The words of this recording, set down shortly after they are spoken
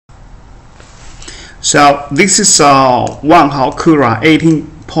So this is Wanhao Cura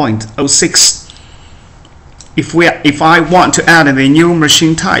 18.06. If I want to add a new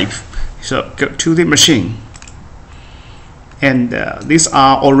machine type, so go to the machine, and these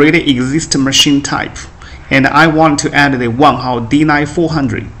are already existing machine type, and I want to add the Wanhao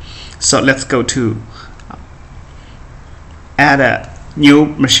D9400. So let's go to add a new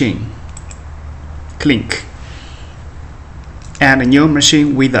machine. Click add a new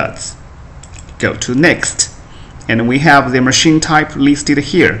machine with us. Go to next, and we have the machine type listed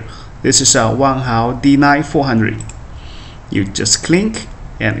here. This is a Wanhao D9400. You just click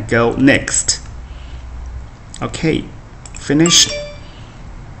and go next. Okay, finish.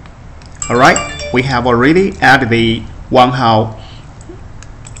 Alright, we have already added the Wanhao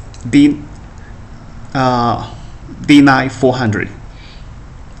D9400.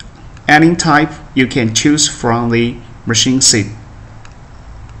 Adding type, you can choose from the machine setting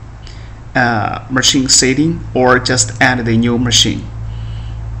or just add the new machine.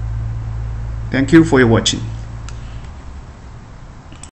 Thank you for your watching.